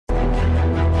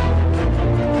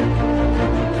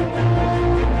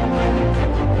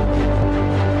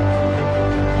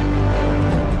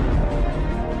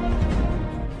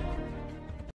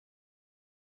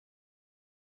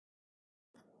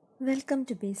Welcome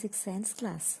to Basic Science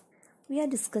class. We are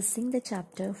discussing the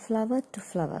chapter Flower to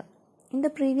Flower. In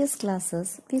the previous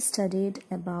classes, we studied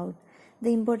about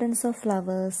the importance of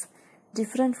flowers,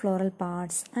 different floral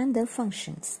parts and their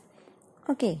functions.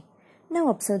 Okay, now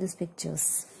observe these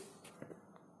pictures.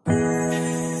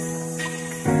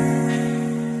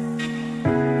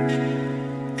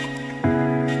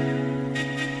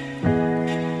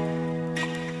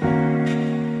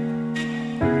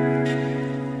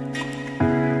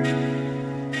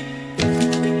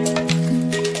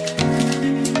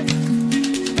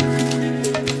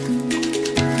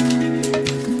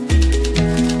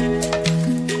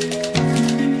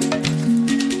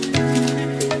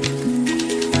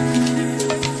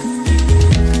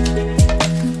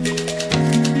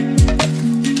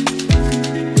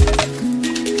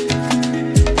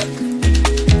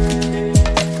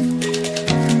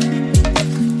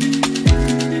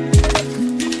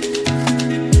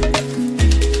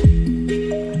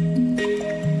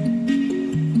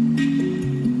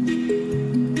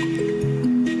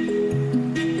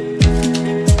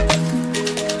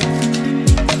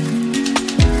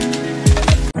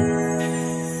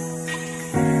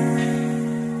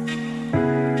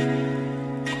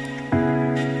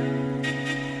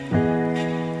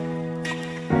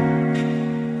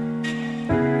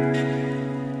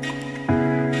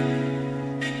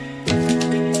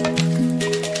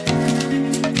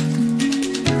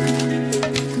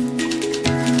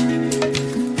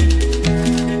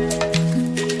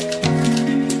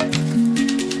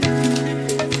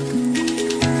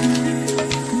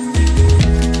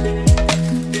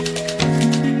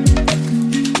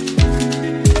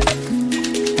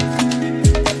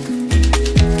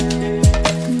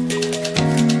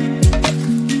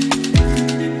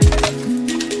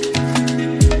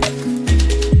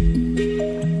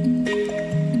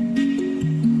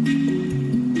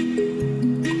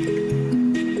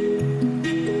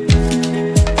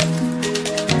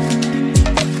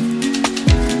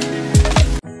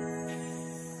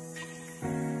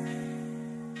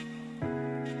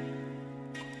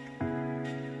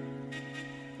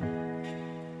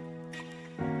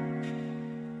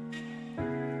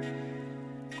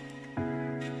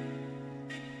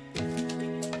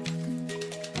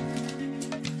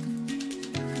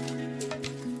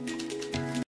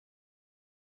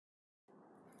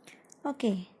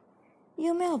 Okay,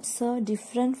 you may observe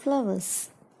different flowers,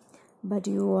 but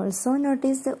you also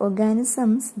notice the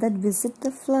organisms that visit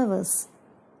the flowers,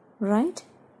 right?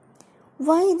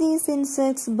 Why these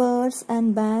insects, birds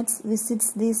and bats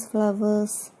visits these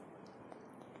flowers?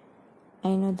 I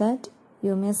know that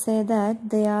you may say that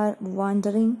they are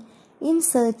wandering in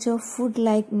search of food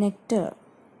like nectar,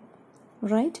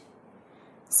 right?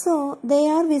 So they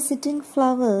are visiting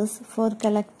flowers for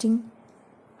collecting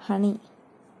honey.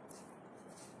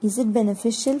 Is it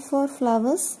beneficial for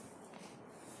flowers?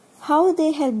 How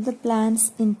they help the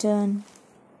plants in turn?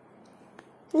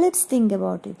 Let's think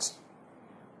about it.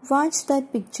 Watch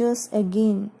that pictures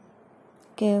again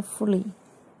carefully.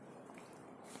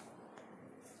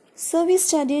 So we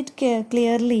studied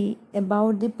clearly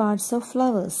about the parts of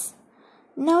flowers.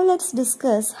 Now let's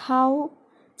discuss how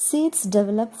seeds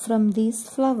develop from these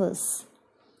flowers.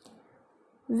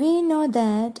 We know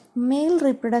that male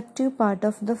reproductive part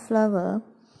of the flower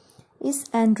is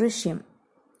androecium,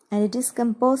 and it is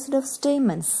composed of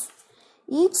stamens.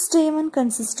 Each stamen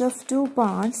consists of two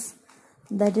parts,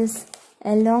 that is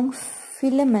a long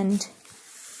filament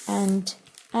and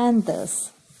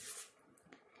anthers.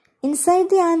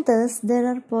 Inside the anthers there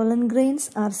are pollen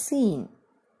grains are seen.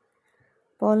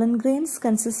 Pollen grains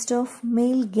consist of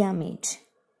male gamete.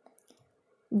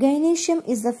 Gynoecium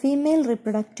is the female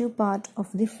reproductive part of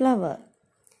the flower.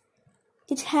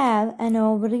 It have an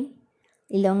ovary,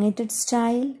 elongated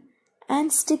style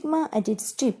and stigma at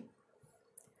its tip.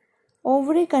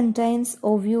 Ovary contains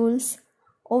ovules.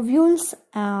 Ovules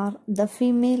are the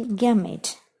female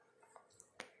gamete.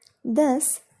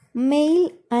 Thus, male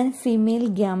and female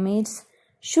gametes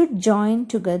should join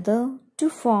together to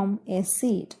form a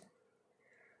seed.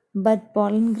 But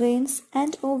pollen grains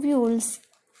and ovules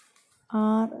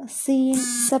are seen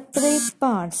separate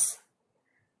parts.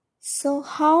 So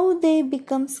how they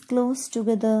become close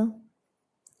together?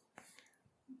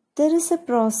 There is a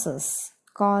process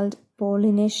called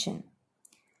pollination.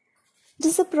 It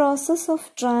is a process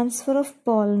of transfer of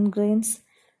pollen grains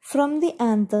from the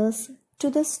anthers to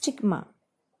the stigma.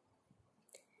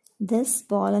 This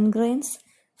pollen grains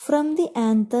from the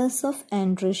anthers of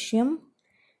androecium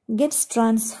gets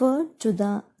transferred to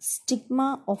the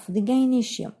stigma of the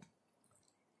gynoecium.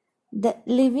 The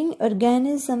living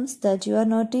organisms that you are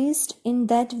noticed in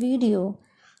that video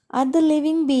are the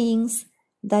living beings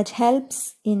that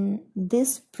helps in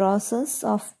this process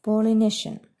of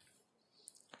pollination.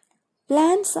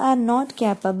 Plants are not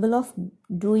capable of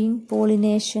doing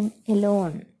pollination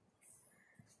alone.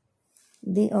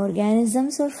 The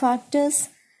organisms or factors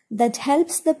that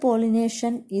helps the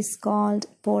pollination is called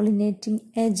pollinating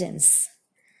agents.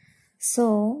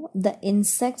 So, the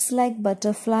insects like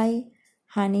butterfly,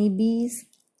 honeybees,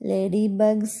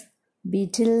 ladybugs,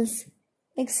 beetles,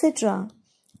 etc.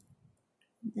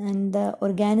 And the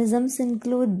organisms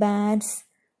include bats,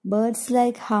 birds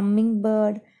like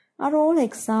hummingbird are all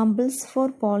examples for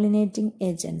pollinating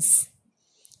agents.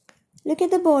 Look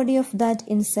at the body of that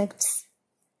insect.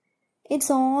 Its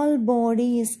whole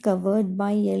body is covered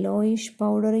by yellowish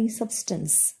powdery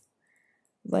substance.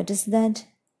 What is that?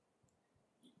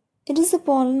 It is the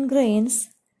pollen grains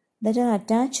that are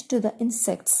attached to the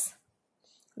insects.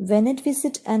 When it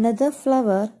visits another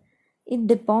flower, it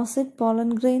deposits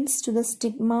pollen grains to the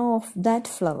stigma of that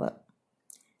flower.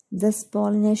 Thus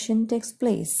pollination takes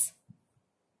place.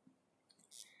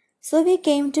 So we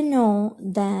came to know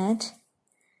that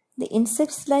the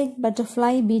insects like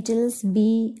butterfly, beetles,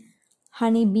 bee,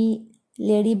 honeybee,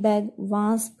 ladybug,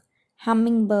 wasp,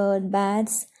 hummingbird,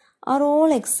 bats are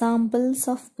all examples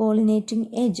of pollinating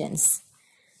agents.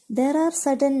 There are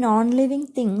certain non-living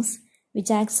things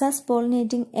which act as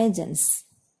pollinating agents.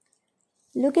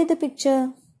 Look at the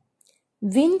picture.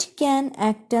 Wind can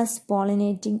act as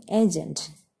pollinating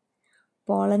agent.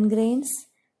 Pollen grains,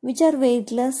 which are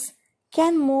weightless,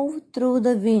 can move through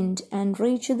the wind and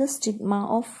reach the stigma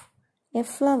of a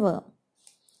flower.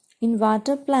 In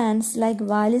water plants like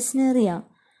Vallisneria,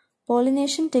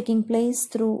 pollination taking place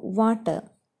through water.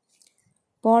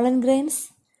 Pollen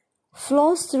grains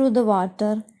flows through the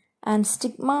water and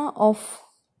stigma of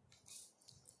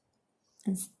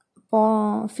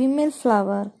female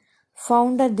flower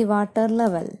found at the water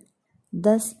level.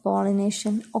 Thus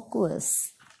pollination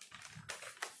occurs.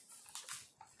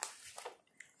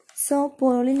 So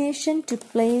pollination took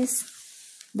place,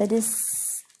 that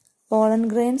is pollen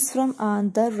grains from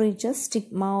anther reaches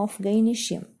stigma of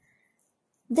gynoecium.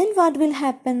 Then what will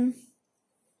happen?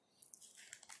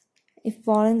 If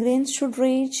pollen grains should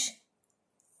reach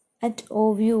at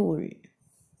ovule,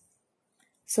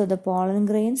 so the pollen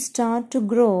grains start to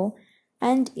grow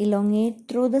and elongate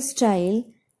through the style,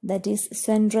 that is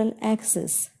central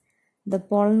axis. The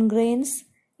pollen grains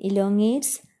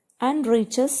elongates and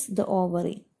reaches the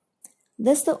ovary.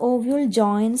 Thus the ovule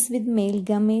joins with male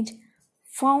gamete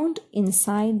found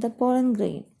inside the pollen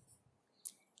grain.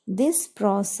 This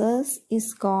process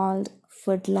is called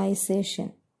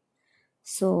fertilization.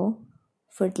 So,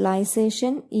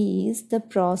 fertilization is the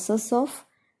process of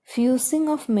fusing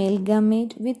of male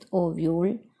gamete with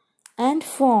ovule and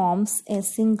forms a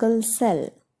single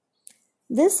cell.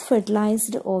 This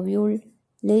fertilized ovule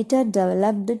later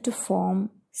developed to form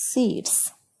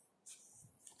seeds.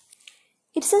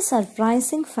 It's a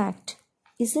surprising fact,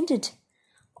 isn't it?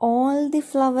 All the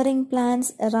flowering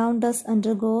plants around us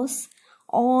undergoes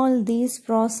all these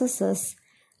processes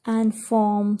and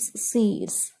forms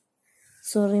seeds.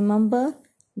 So remember,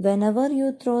 whenever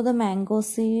you throw the mango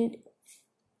seed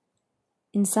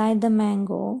inside the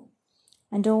mango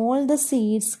and all the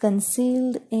seeds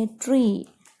concealed a tree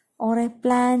or a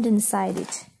plant inside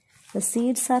it, the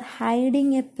seeds are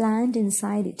hiding a plant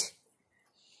inside it.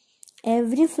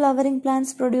 Every flowering plant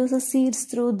produces seeds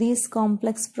through this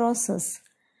complex process.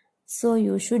 So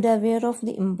you should be aware of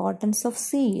the importance of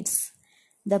seeds.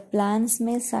 The plants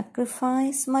may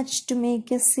sacrifice much to make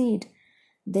a seed.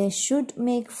 They should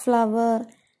make flower.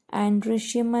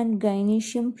 Androecium and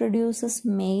gynoecium produces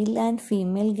male and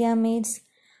female gametes.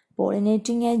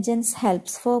 Pollinating agents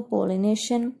helps for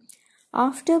pollination.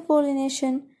 After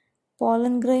pollination,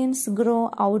 pollen grains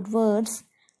grow outwards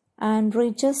and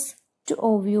reaches to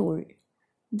ovule.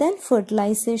 Then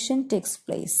fertilization takes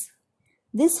place.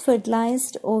 This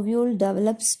fertilized ovule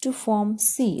develops to form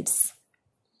seeds.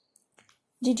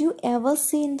 Did you ever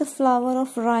see the flower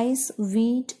of rice,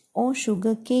 wheat or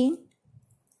sugarcane?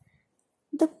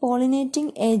 The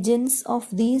pollinating agents of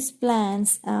these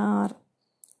plants are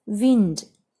wind.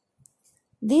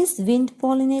 These wind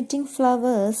pollinating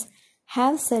flowers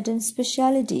have certain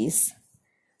specialities.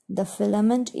 The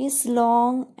filament is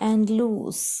long and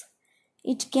loose.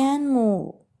 It can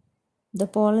move. The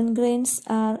pollen grains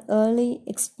are early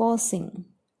exposing.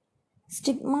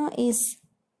 Stigma is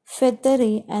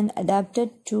feathery and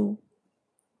adapted to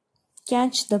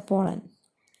catch the pollen.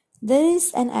 There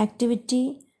is an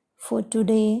activity for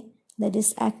today, that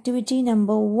is activity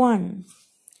number 1.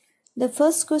 The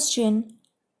first question,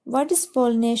 what is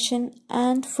pollination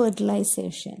and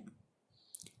fertilization?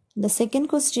 The second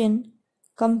question,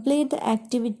 complete the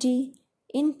activity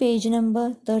in page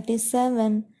number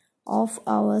 37 of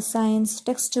our science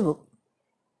textbook.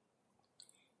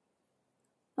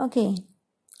 Okay,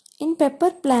 in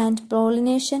pepper plant,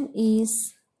 pollination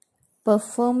is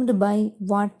performed by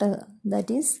water,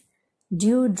 that is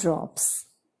dewdrops.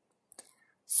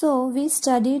 So we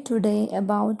studied today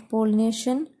about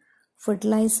pollination,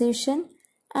 fertilization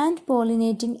and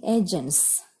pollinating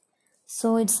agents.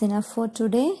 So it's enough for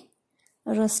today.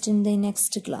 Rest in the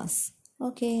next class.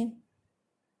 Okay.